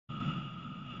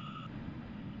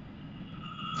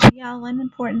Yeah, one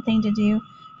important thing to do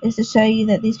is to show you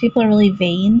that these people are really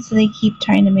vain, so they keep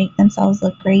trying to make themselves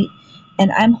look great. And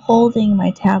I'm holding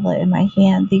my tablet in my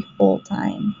hand the whole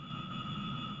time.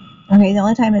 Okay, the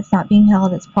only time it's not being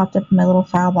held, it's popped up in my little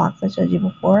file box I showed you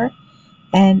before.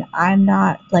 And I'm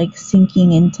not like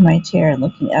sinking into my chair and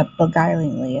looking up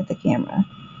beguilingly at the camera.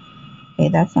 Okay,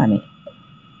 that's not me.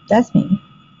 That's me.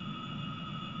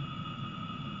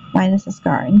 Minus the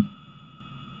scarring.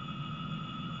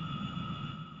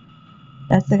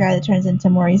 That's the guy that turns into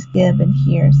Maurice Gibb in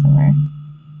here somewhere.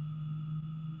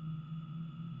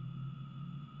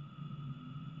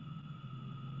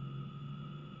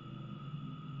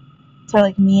 So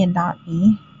like me and not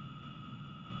me.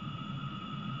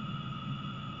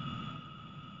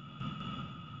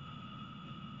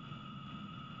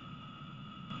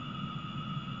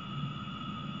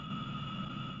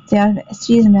 See,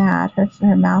 she's mad.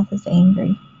 Her mouth is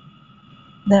angry.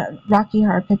 The Rocky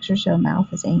Horror Picture Show mouth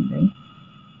is angry.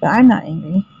 But I'm not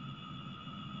angry.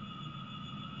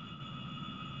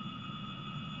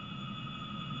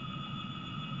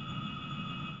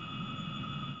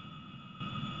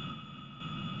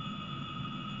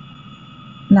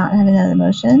 Not having those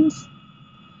emotions.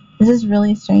 This is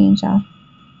really strange, y'all.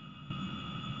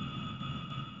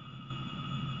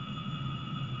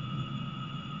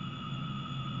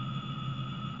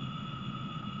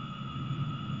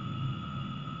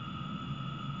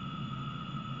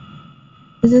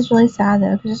 This is really sad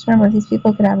though, because just remember, if these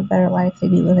people could have a better life, they'd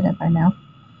be living it by now.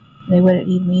 They wouldn't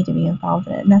need me to be involved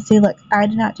in it. Now see, look, I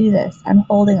did not do this. I'm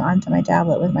holding onto my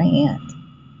tablet with my hand.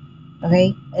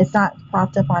 Okay? It's not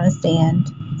propped up on a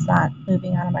stand. It's not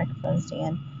moving on a microphone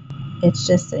stand. It's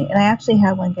just sitting. And I actually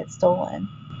had one get stolen.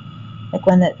 Like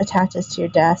one that attaches to your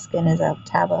desk and is a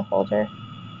tablet holder.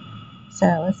 So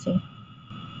let's see.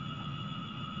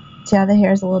 See how the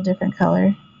hair is a little different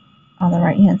color? On the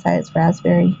right hand side it's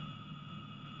raspberry.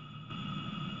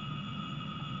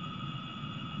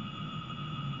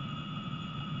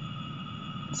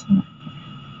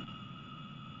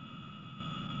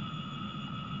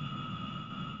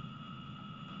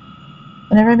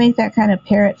 Whenever I make that kind of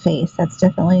parrot face, that's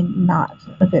definitely not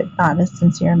a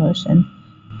sincere emotion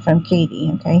from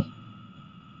Katie, okay?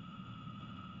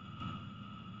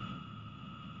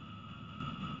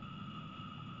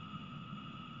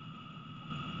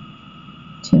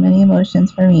 Too many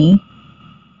emotions for me.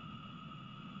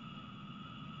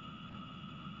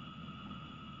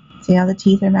 See how the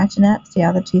teeth are matching up? See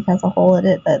how the tooth has a hole in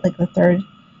it, like the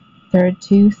third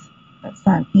tooth? That's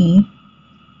not me.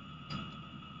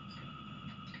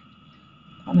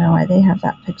 I don't know why they have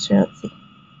that picture. Let's see.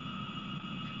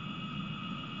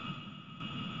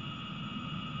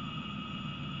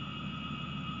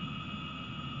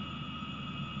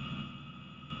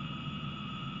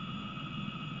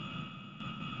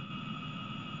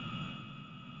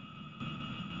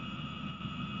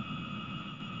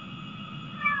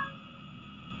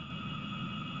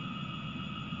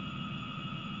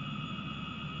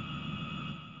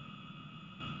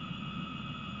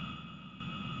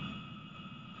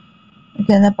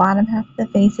 Again, the bottom half of the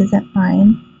face isn't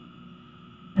mine.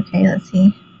 Okay, let's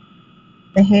see.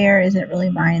 The hair isn't really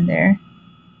mine there.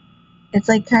 It's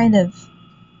like kind of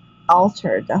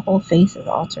altered. The whole face is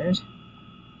altered.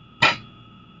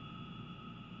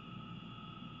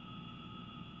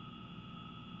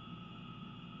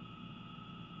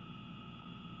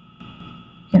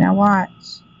 Okay, now watch.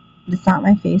 It's not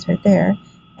my face right there.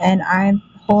 And I'm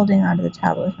holding onto the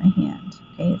tablet with my hand.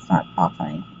 Okay, it's not off on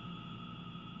anything.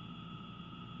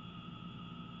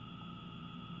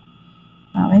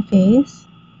 Not my face.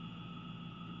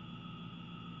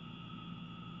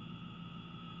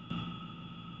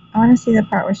 I want to see the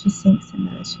part where she sinks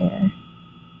into the chair.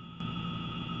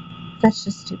 That's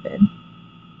just stupid.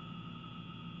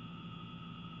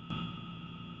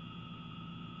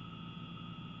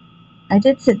 I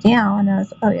did sit down. I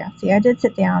did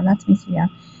sit down. That's me sitting down.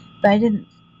 But I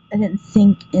didn't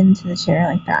sink into the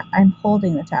chair like that. I'm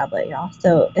holding the tablet, y'all.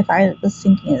 So if I was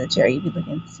sinking into the chair, you'd be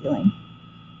looking at the ceiling.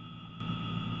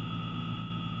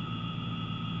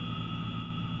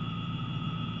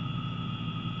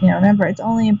 You know, remember, it's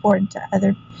only important to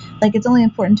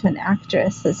an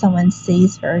actress that someone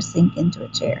sees her sink into a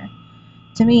chair.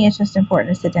 To me, it's just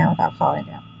important to sit down without falling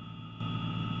down.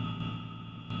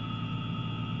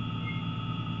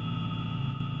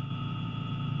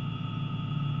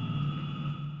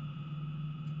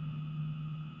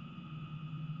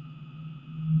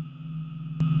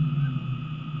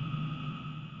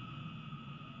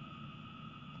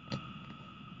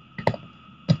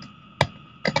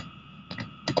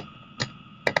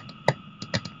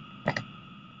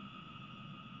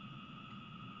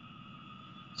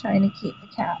 trying to keep the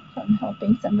cat from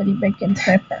helping somebody break into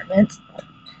my apartment.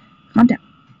 Calm down.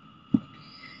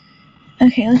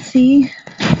 Okay, let's see.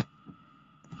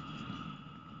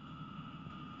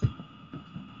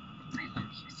 I love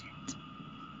you, Sid.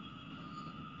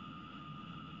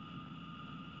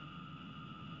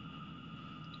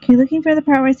 Okay, looking for the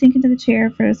part where I sink into the chair.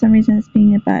 For some reason, it's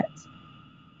being a butt. Isn't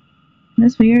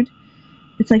this weird?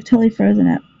 It's like totally frozen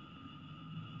up.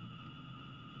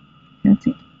 Let's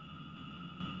see.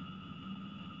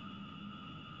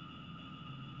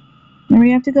 Remember,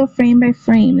 you have to go frame by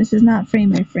frame. This is not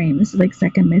frame by frame. This is like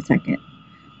second by second.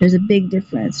 There's a big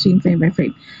difference between frame by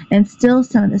frame. And still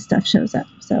some of the stuff shows up.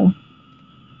 So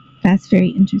that's very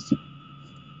interesting.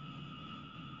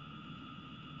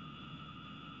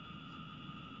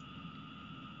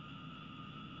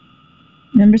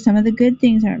 Remember, some of the good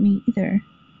things aren't me either.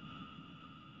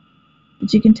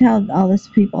 But you can tell all these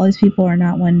people are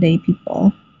not one-day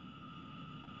people.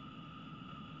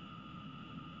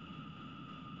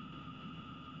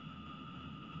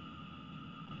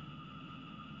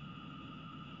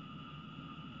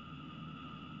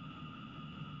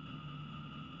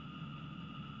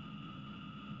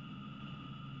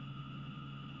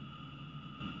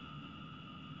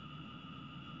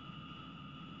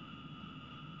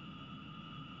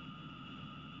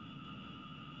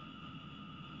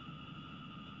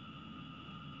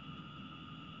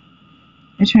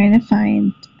 They're trying to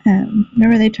find,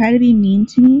 remember, they try to be mean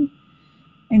to me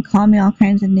and call me all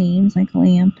kinds of names like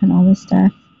lamp and all this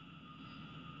stuff.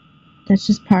 That's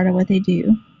just part of what they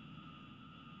do.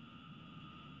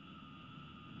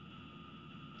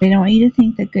 They don't want you to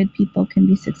think that good people can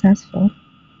be successful.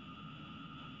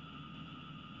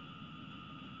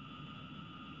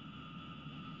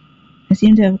 I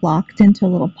seem to have locked into a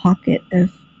little pocket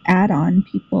of add-on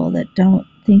people that don't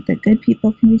think that good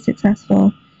people can be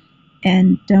successful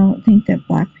and don't think that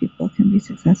black people can be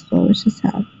successful, which is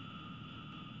sad.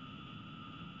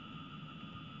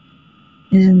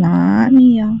 It is not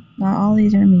me, y'all. Not all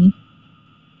these are me.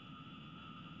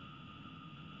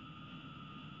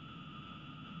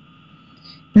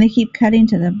 And they keep cutting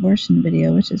to the abortion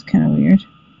video, which is kind of weird.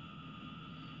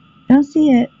 I don't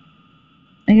see it.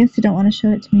 I guess they don't want to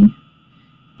show it to me.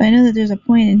 But I know that there's a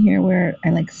point in here where I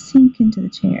like sink into the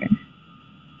chair.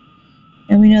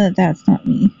 And we know that that's not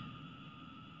me.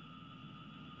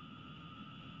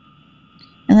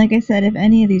 And like I said, if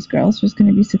any of these girls was going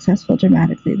to be successful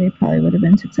dramatically, they probably would have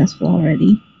been successful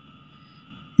already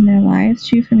in their lives.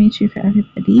 True for me, true for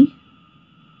everybody.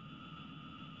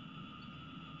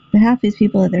 But half these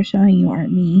people that they're showing you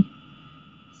aren't me.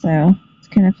 So it's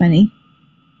kind of funny.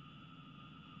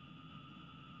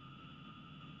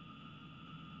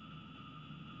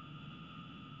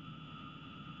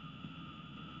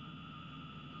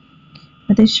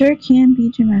 But they sure can be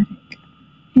dramatic.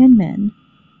 And men.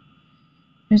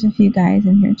 There's a few guys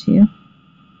in here too.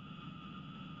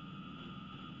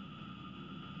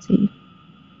 Let's see.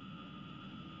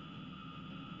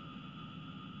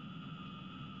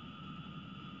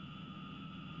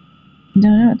 I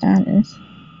don't know what that is.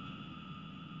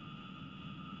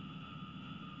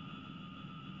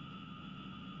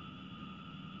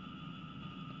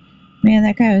 Man,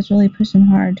 that guy was really pushing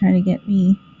hard trying to get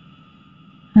me.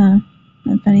 Huh.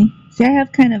 Not funny. See, I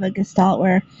have kind of a gestalt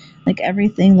where like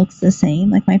everything looks the same.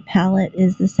 Like my palette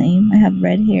is the same. I have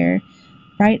red hair,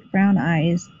 bright brown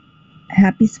eyes, a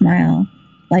happy smile,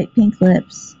 light pink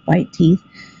lips, white teeth.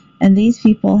 And these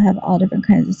people have all different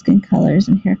kinds of skin colors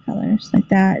and hair colors. Like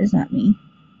that is not me.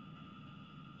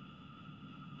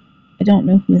 I don't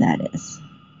know who that is.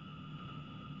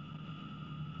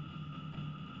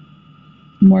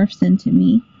 Morphs into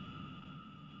me.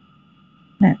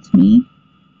 That's me.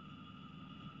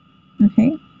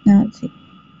 Okay, now let's see.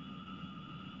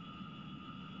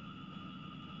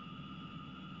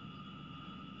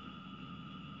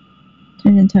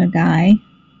 Turned into a guy.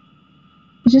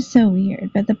 It's just so weird.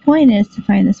 But the point is to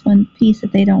find this one piece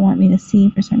that they don't want me to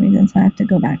see for some reason, so I have to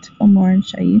go back to one more and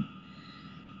show you.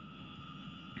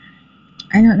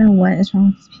 I don't know what is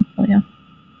wrong with these people, yo.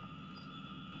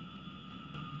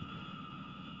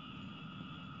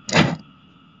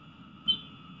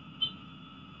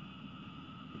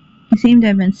 They seem to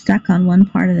have been stuck on one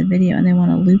part of the video and they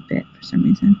want to loop it for some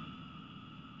reason.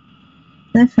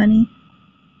 Is that funny?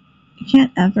 You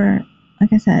can't ever,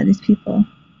 like I said, these people.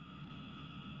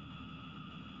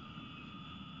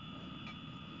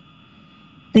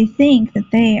 They think that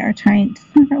they are trying to,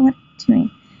 what are you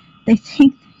doing? They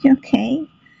think, you okay?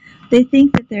 They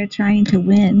think that they're trying to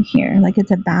win here, like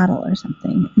it's a battle or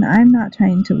something. And I'm not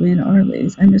trying to win or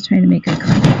lose. I'm just trying to make a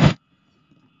comment.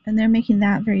 And they're making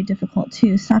that very difficult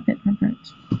too. Stop it, Robert.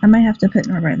 I might have to put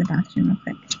Norbert in the bathroom real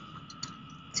quick.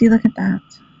 See, look at that.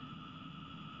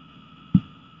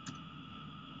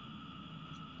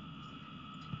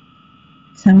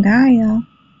 Some guy, y'all.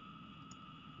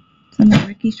 Some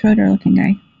Ricky Schroeder looking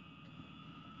guy.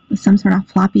 With some sort of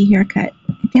floppy haircut.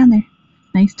 Right down there.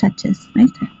 Nice touches.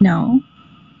 Nice touch. No.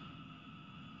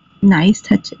 Nice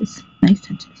touches. Nice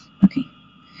touches. Okay.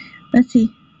 Let's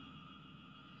see.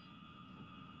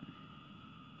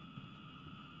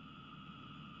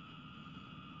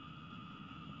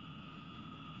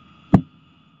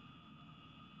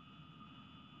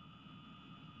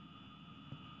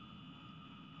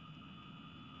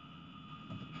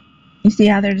 You see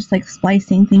how they're just like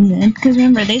splicing things in? Because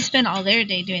remember, they spend all their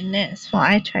day doing this while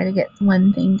I try to get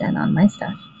one thing done on my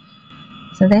stuff.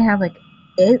 So they have like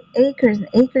acres and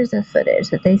acres of footage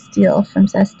that they steal from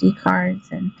SD cards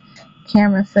and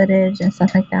camera footage and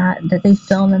stuff like that they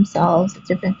film themselves with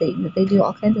different things, that they do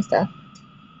all kinds of stuff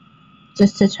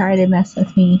just to try to mess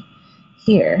with me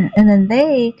here. And then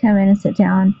they come in and sit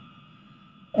down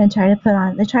and try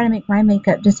to make my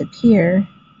makeup disappear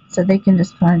so they can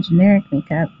just put on generic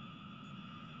makeup.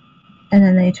 And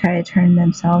then they try to turn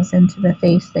themselves into the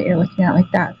face that you're looking at,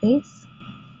 like that face.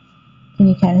 Can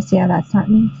you kind of see how that's not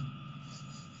me?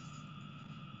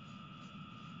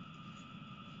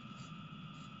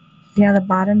 See how the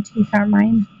bottom teeth are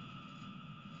mine?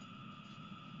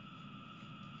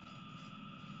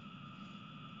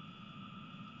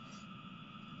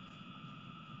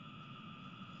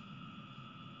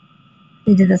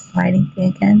 They did the sliding thing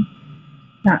again.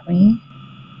 Not me.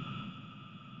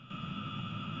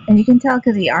 And you can tell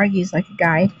because he argues like a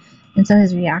guy, and so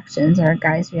his reactions are a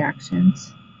guy's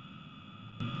reactions.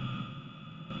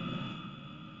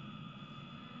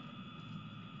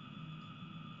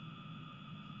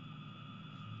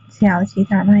 See how the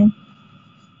teeth aren't mine?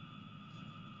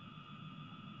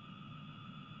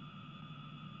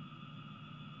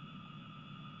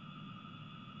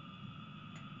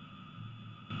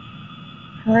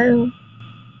 Hello?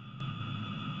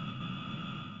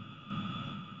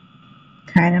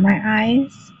 Kind of my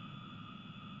eyes.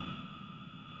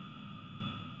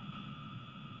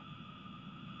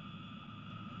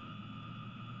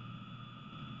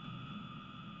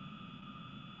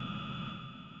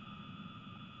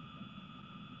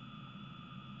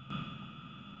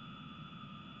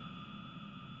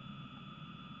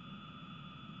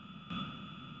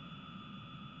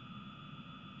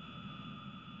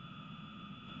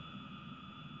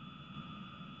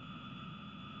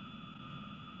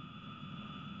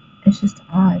 It's just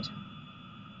odd. See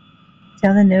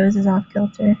how the nose is off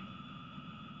kilter?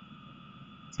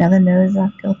 See how the nose is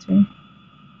off kilter?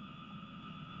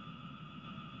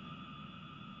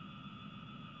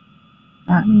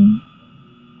 Not me.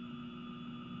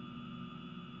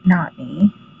 Not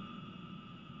me.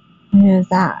 Who is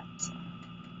that?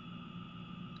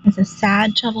 It's a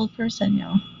sad, troubled person,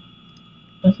 y'all.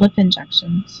 With lip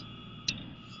injections.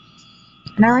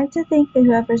 And I like to think that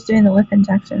whoever's doing the lip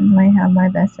injections might have my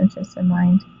best interest in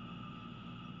mind.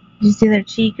 You see their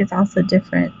cheek is also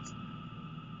different.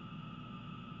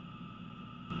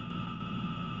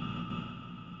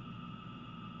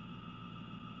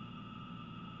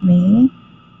 Me?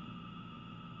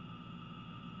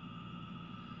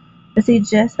 But see,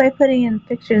 just by putting in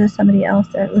pictures of somebody else,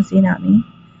 let's see, not me.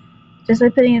 Just by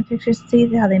putting in pictures, see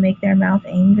how they make their mouth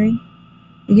angry?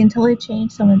 You can totally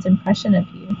change someone's impression of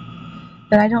you.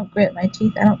 But I don't grit my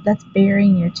teeth. That's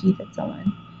burying your teeth at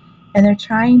someone. And they're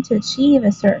trying to achieve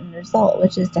a certain result,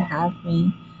 which is to have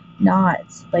me not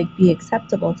be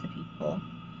acceptable to people.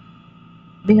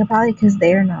 Probably because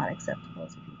they're not acceptable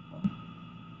to people.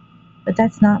 But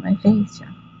that's not my face, y'all.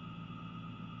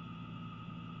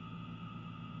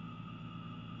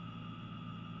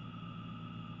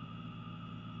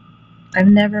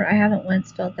 I haven't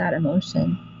once felt that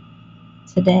emotion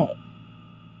today.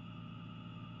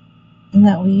 Isn't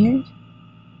that weird?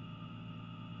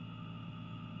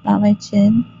 Not my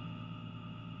chin,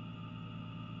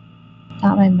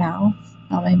 not my mouth,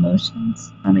 not my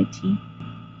emotions, not my teeth.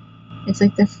 It's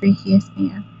like the freakiest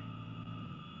thing ever.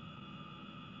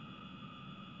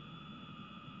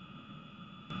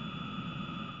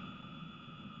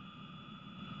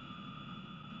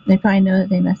 They probably know that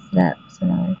they messed it up, so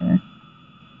now they're gonna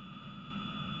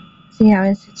see how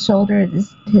his shoulder,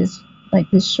 his this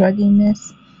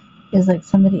shruggingness is like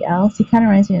somebody else. He kind of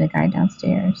reminds me of the guy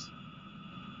downstairs.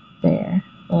 There,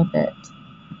 a little bit.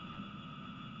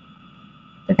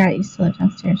 The guy that used to live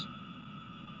downstairs.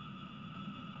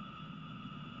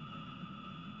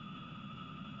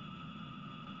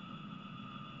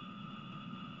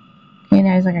 Okay,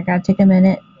 now he's like, I gotta take a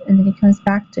minute, and then he comes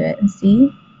back to it, and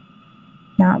see?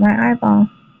 Not my eyeball.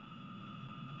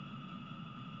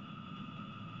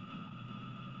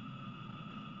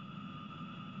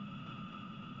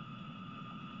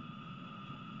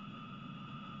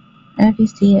 And if you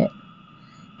see it,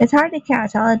 it's hard to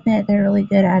catch. I'll admit they're really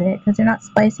good at it because they're not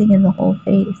splicing in the whole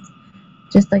face.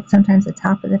 Just like sometimes the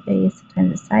top of the face,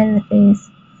 sometimes the side of the face.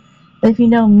 But if you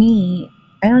know me,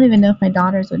 I don't even know if my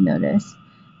daughters would notice,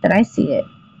 but I see it.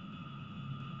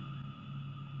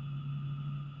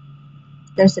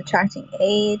 They're subtracting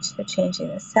age, they're changing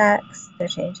the sex, they're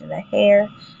changing the hair.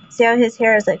 See how his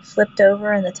hair is like flipped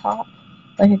over in the top?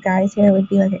 Like a guy's hair would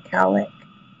be like a cowlick.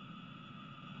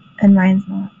 And mine's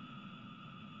not.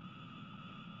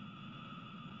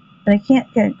 But I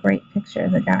can't get a great picture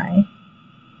of the guy.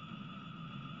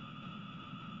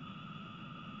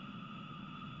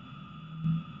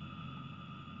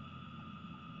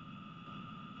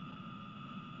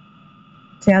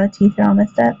 See how the teeth are all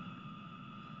messed up?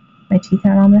 My teeth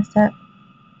aren't all messed up.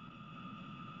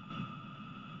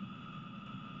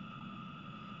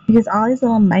 Because all these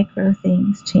little micro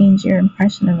things change your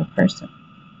impression of a person.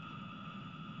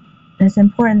 And it's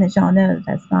important that y'all know that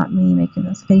that's not me making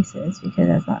those faces, because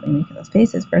that's not me making those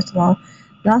faces, first of all,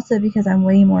 but also because I'm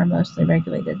way more emotionally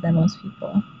regulated than most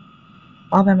people,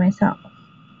 all by myself.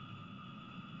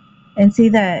 And see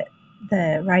that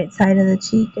the right side of the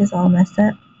cheek is all messed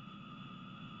up?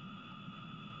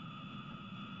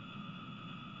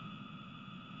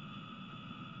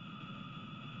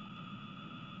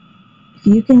 If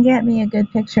you can get me a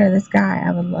good picture of this guy, I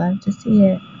would love to see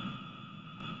it.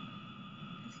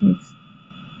 He's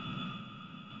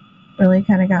really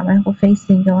kind of got my whole face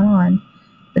thing going on.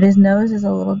 But his nose is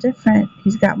a little different.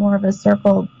 He's got more of a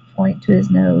circle point to his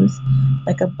nose,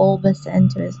 like a bulbous end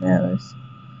to his nose.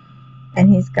 And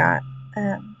he's got,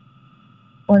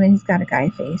 he's got a guy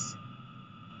face.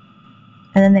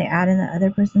 And then they add in the other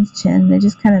person's chin. They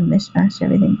just kind of mishmash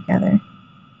everything together.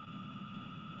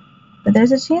 But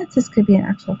there's a chance this could be an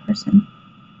actual person.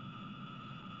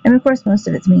 And of course, most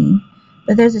of it's me.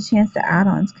 But there's a chance the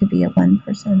add-ons could be a one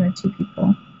person or two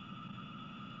people.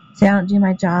 See, I don't do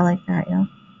my jaw like that, yo.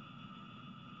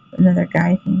 Another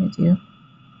guy thing to do.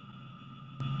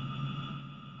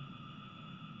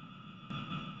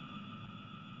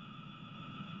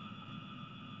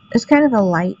 There's kind of a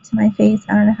light to my face.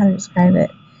 I don't know how to describe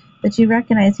it. But you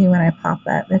recognize me when I pop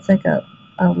up. It's like a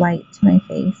light to my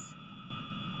face.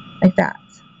 Like that.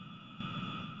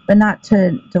 But not to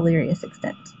a delirious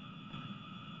extent.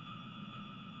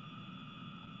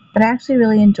 But I actually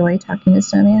really enjoy talking to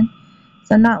Snowman.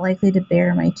 So I'm not likely to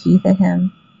bare my teeth at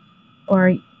him.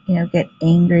 Or, get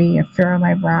angry or furrow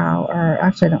my brow. Or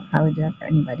actually, I don't probably do that for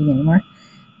anybody anymore.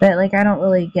 But, I don't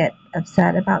really get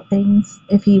upset about things.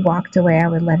 If he walked away, I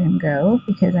would let him go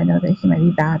because I know that he might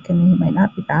be back and he might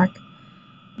not be back.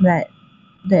 That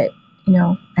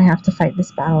I have to fight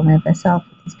this battle myself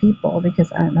with these people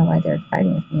because I don't know why they're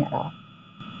fighting with me at all.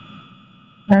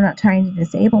 But I'm not trying to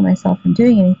disable myself from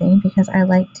doing anything because I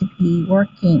like to be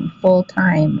working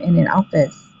full-time in an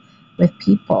office with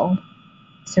people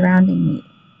surrounding me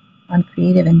on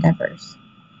creative endeavors.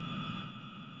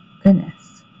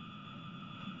 Goodness.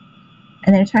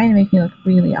 And they're trying to make me look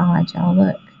really odd, y'all.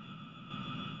 Look.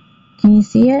 Can you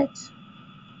see it?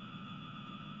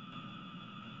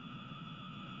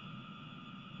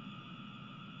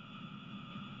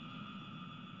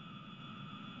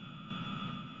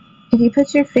 If you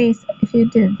put your face, if you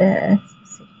did this,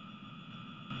 let's see.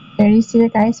 There, do you see the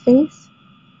guy's face?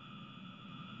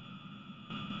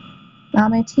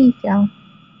 Not my teeth, y'all.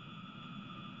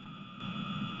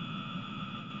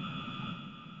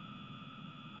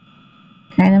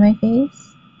 Kind of my face.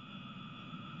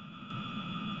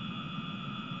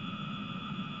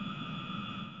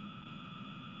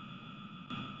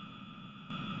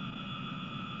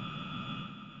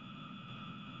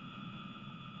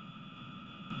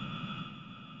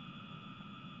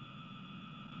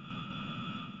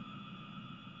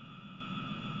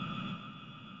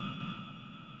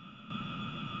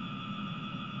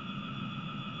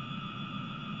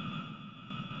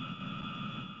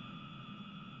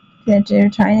 They're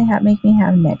trying to make me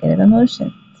have negative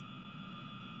emotions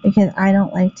because I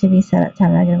don't like to be set up to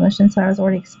have negative emotions. So I was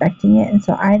already expecting it, and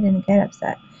so I didn't get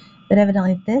upset. But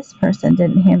evidently, this person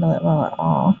didn't handle it well at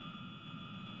all,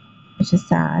 which is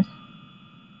sad.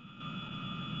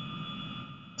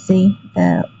 See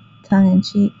the tongue in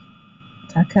cheek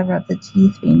to cover up the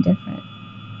teeth being different.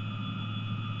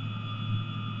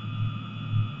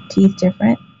 Teeth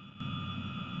different.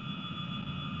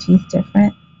 Teeth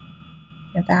different.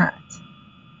 Look at that.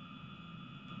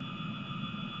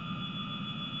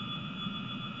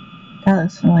 That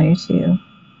looks familiar too.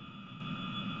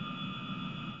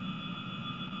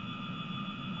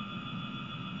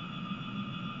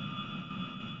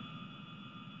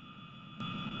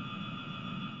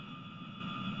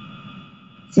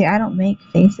 See, I don't make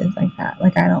faces like that.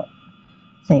 Like, I don't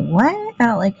say, what? I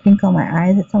don't, like, crinkle my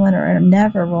eyes at someone or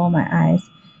never roll my eyes.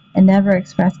 I never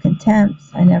express contempt.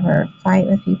 I never fight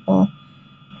with people.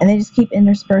 And they just keep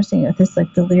interspersing it with this,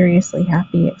 like, deliriously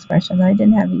happy expression that I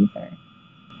didn't have either.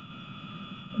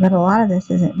 But a lot of this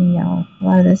isn't me, y'all. A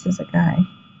lot of this is a guy.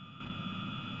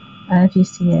 I don't know if you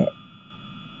see it.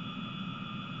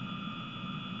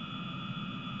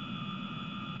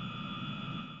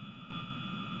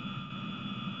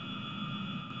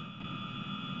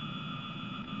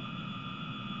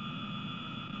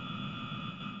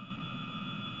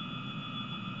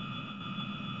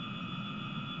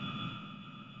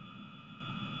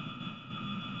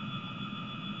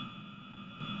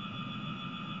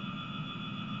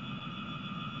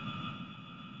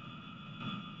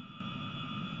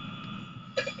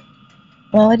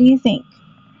 Well, what do you think?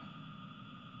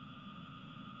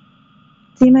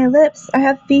 See, my lips, I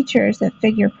have features that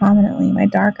figure prominently. My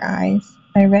dark eyes,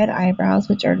 my red eyebrows,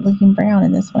 which are looking brown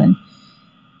in this one.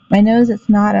 My nose is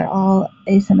not at all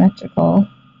asymmetrical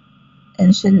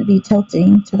and shouldn't be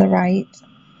tilting to the right.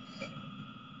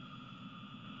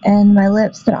 And my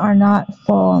lips that are not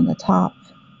full on the top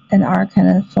and are kind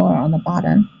of fuller on the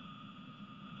bottom.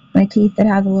 My teeth that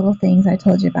have the little things I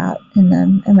told you about in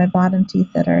them, and my bottom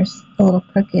teeth that are a little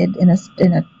crooked in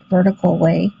a vertical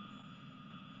way.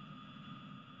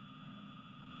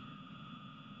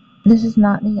 This is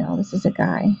not me, y'all. This is a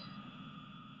guy.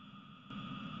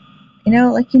 You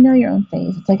know, like, you know your own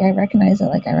face. It's like I recognize it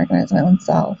like I recognize my own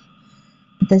self.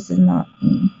 But this is not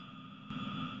me.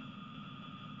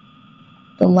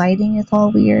 The lighting is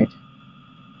all weird.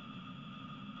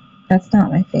 That's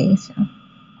not my face, y'all.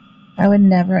 I would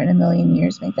never in a million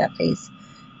years make that face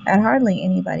at hardly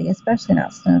anybody, especially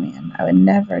not Snowman. I would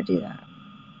never do that.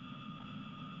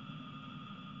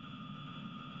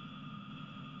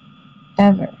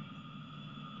 Ever.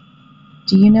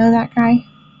 Do you know that guy?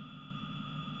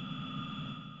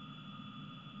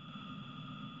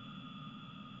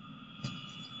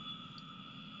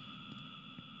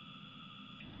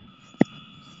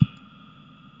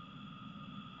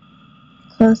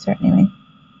 Closer, anyway.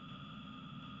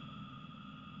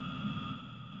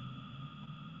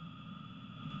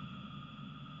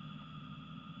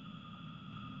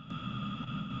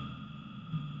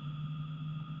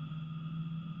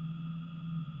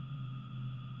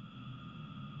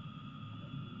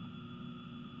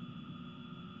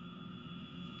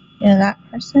 You know that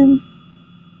person?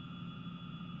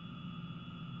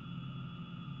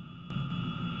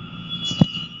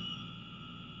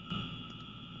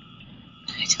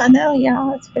 I don't know,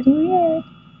 y'all. It's pretty weird.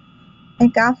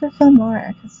 Thank God for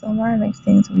Filmora, because Filmora makes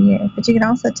things weird. But you can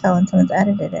also tell when someone's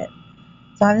edited it.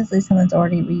 So obviously someone's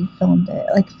already refilmed it,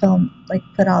 like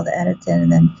put all the edits in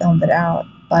and then filmed it out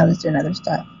while I was doing other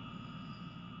stuff.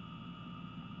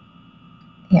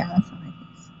 Yeah, that's not my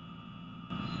face.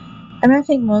 I mean, I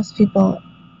think most people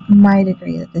might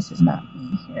agree that this is not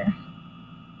me here.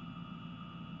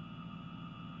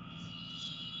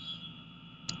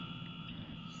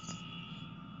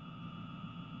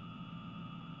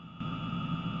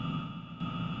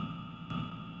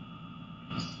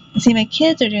 See, my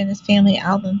kids are doing this family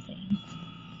album thing,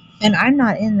 and I'm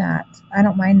not in that. I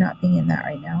don't mind not being in that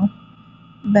right now,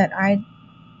 but I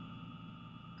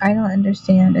don't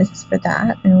understand. Is this for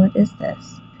that, and what is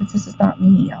this? Because this is not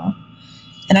me, y'all.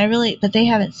 And but they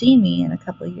haven't seen me in a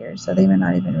couple of years, so they may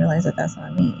not even realize that that's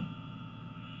not me.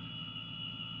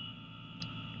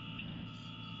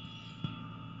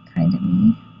 Kind of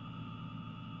me.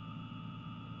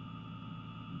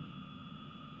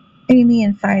 Maybe me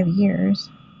in 5 years.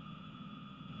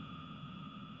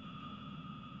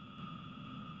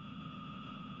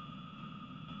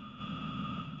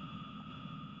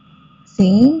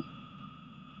 See?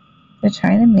 They're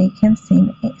trying to make him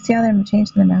seem... See how they're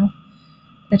changing the mouth?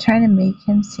 They're trying to make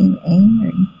him seem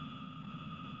angry.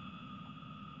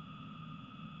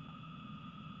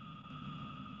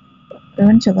 But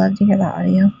wouldn't you love to hear the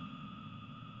audio?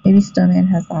 Maybe Snowman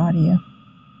has the audio.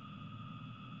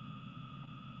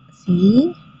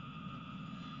 See?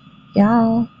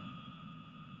 Y'all.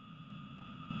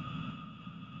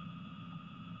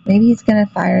 Maybe he's gonna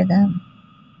fire them.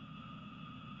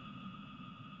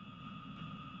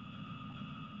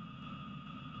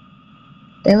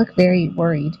 They look very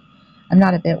worried. I'm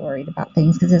not a bit worried about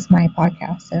things because it's my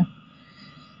podcast, so.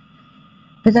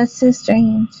 But that's so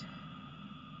strange.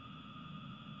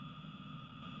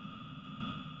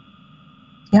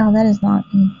 Y'all, that is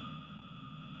not me.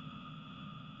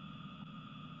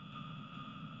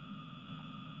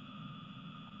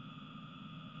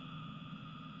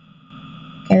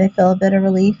 Okay, they feel a bit of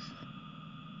relief.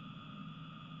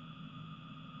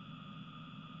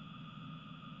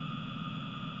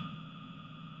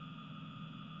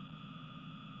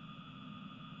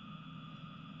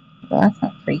 but that's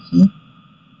not freaky.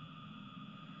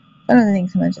 I don't think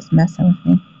someone's just messing with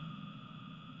me.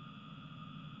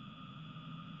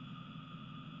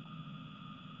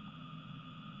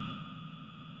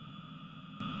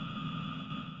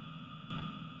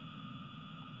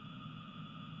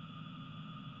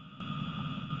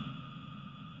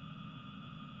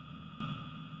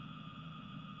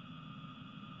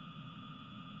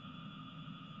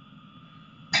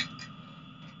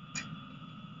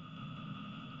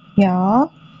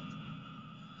 Y'all?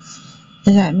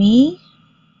 Is that me?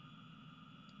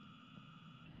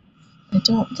 I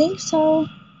don't think so.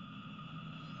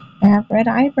 I have red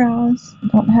eyebrows. I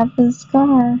don't have the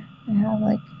scar. I have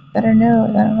like better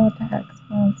nose. I don't know what the heck's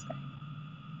going on.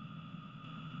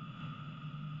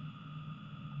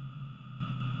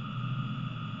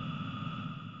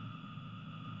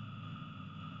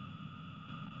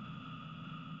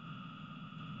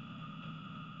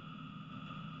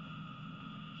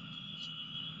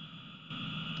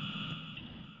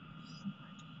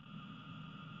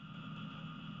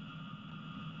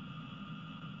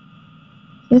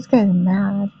 This guy's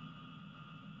mad.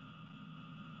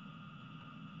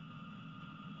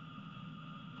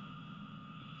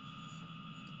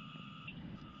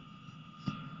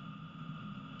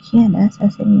 Candace, I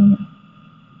said, you know.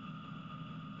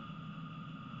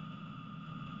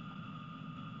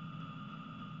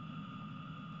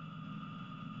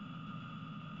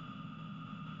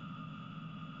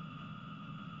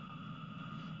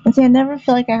 And see, I never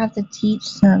feel like I have to teach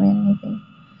Snowman anything.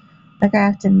 Like I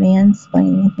have to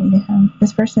mansplain anything to him.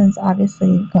 This person is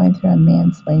obviously going through a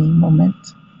mansplaining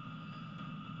moment.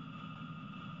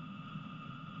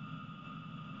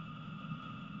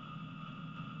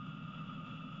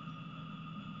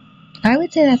 I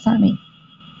would say that's not me.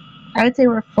 I would say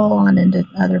we're full on into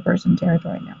other person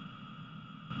territory now.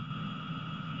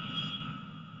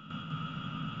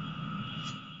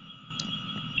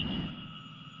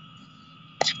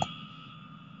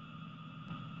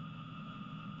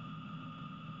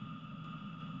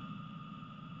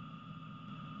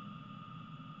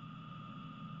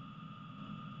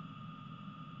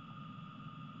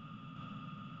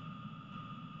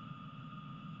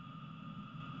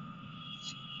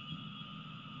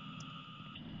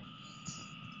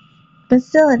 But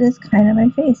still, it is kind of my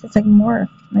face. It's like morphed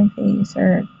my face.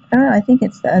 Or, I don't know, I think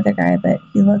it's the other guy, but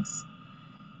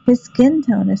his skin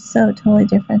tone is so totally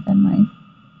different than mine.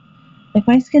 Like,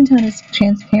 my skin tone is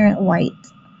transparent white.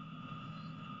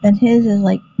 And his is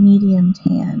like medium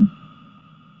tan.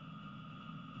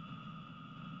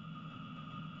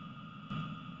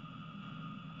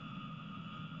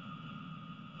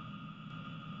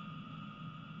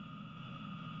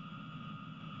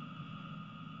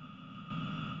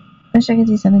 Wish I could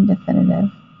do something definitive.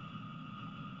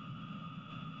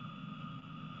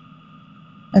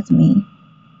 That's me.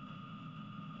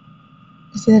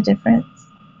 You see the difference?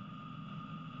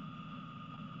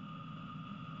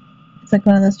 It's like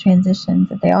one of those transitions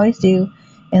that they always do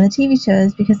in the TV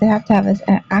shows because they have to have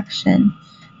an action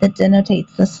that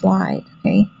denotates the slide.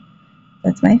 Okay,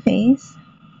 that's my face.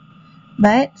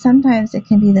 But sometimes it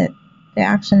can be the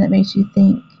action that makes you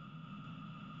think.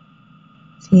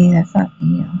 See, that's not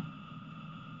you.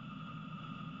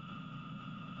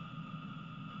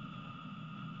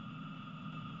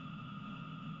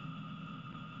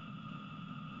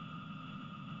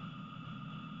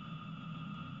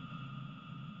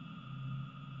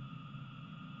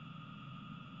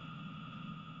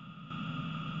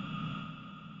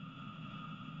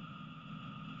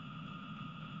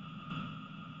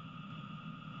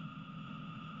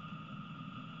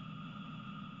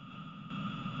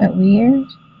 But weird.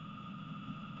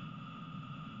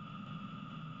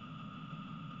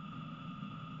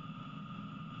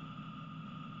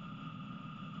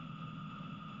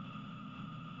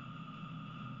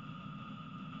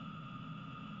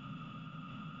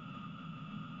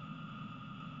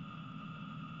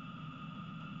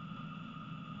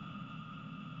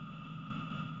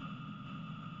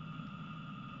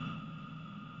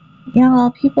 Y'all,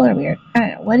 people are weird. I don't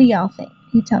know. What do y'all think?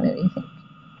 You tell me what you think.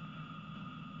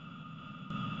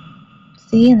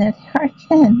 See, and there they are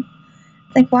again.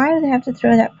 It's like, why do they have to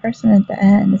throw that person at the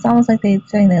end? It's almost like they're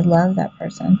saying they love that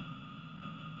person.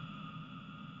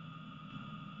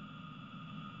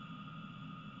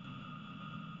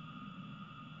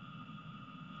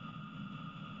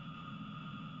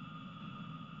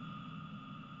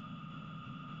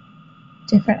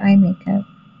 Different eye makeup,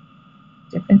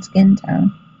 different skin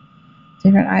tone,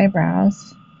 different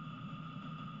eyebrows,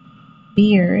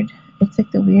 beard. It's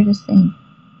like the weirdest thing.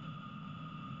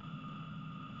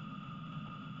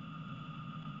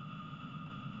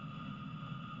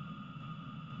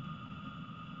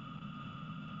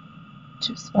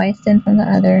 spliced in from the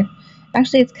other.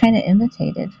 Actually, it's kind of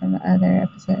imitated from the other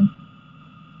episode.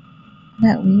 Isn't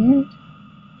that weird?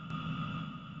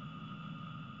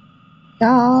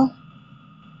 Y'all.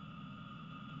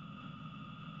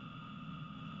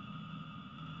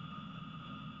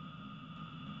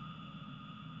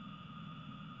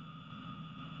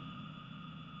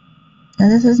 Now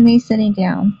this is me sitting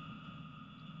down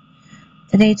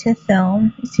today to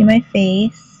film. You see my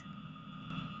face.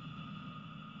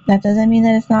 That doesn't mean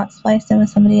that it's not spliced in with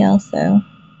somebody else though,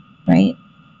 right?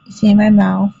 You see my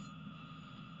mouth.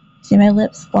 You see my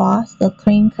lips gloss, the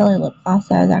cream color lip gloss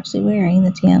that I was actually wearing,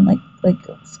 the tan, like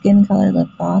skin color lip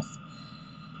gloss.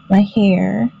 My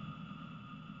hair.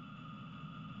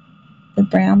 The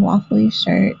brown waffly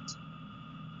shirt.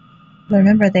 But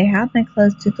remember, they have my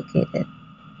clothes duplicated.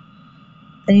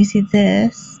 Then you see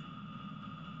this.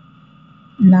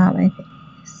 Not my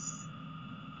face.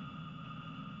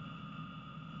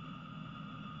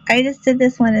 I just did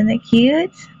this one. Isn't it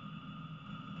cute?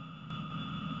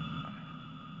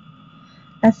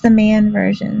 That's the man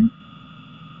version.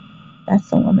 That's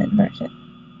the woman version.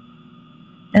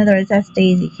 In other words, that's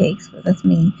Daisy Cakes, but that's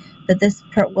me. But this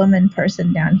woman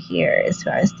person down here is who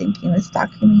I was thinking was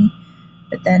stalking me.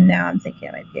 But then now I'm thinking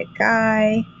it might be a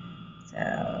guy. So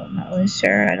I'm not really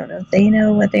sure. I don't know if they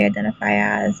know what they identify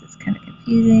as. It's kind of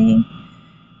confusing.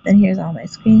 Then here's all my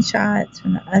screenshots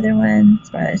from the other ones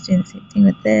where I was doing the same thing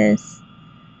with this.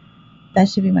 That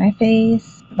should be my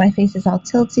face. But my face is all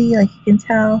tilty, like you can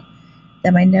tell.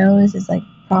 Then my nose is like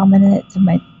prominent and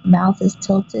my mouth is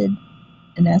tilted.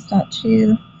 And that's not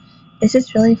true. It's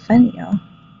just really funny, y'all.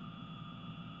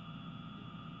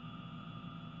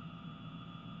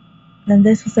 Then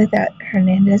this was like that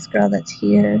Hernandez girl that's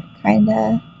here,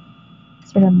 kinda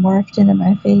sort of morphed into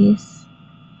my face.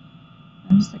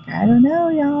 I'm just like, I don't know,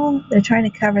 y'all. They're trying to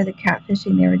cover the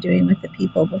catfishing they were doing with the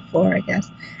people before, I guess.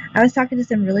 I was talking to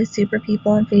some really super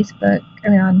people on Facebook,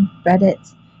 on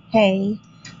Reddit, hey,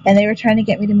 and they were trying to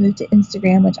get me to move to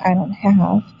Instagram, which I don't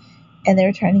have, and they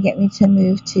were trying to get me to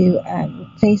move to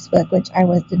Facebook, which I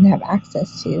didn't have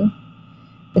access to.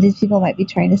 But these people might be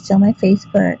trying to steal my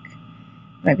Facebook,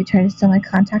 might be trying to steal my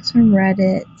contacts from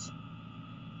Reddit.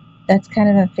 That's kind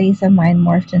of a face of mine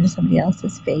morphed into somebody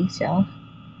else's face, y'all.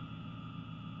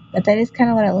 But that is kind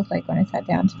of what I looked like when I sat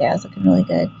down today. I was looking really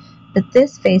good. But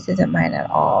this face isn't mine at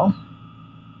all.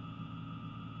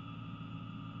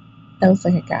 That looks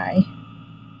like a guy.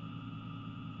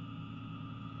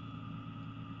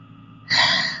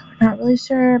 We're not really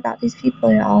sure about these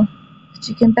people, y'all. But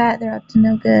you can bet they're up to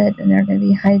no good. And they're going to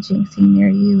be hijinksing near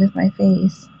you with my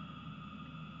face.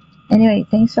 Anyway,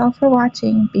 thanks y'all for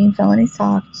watching. Being Felony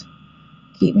Stalked.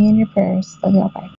 Keep me in your prayers. Love y'all. Bye.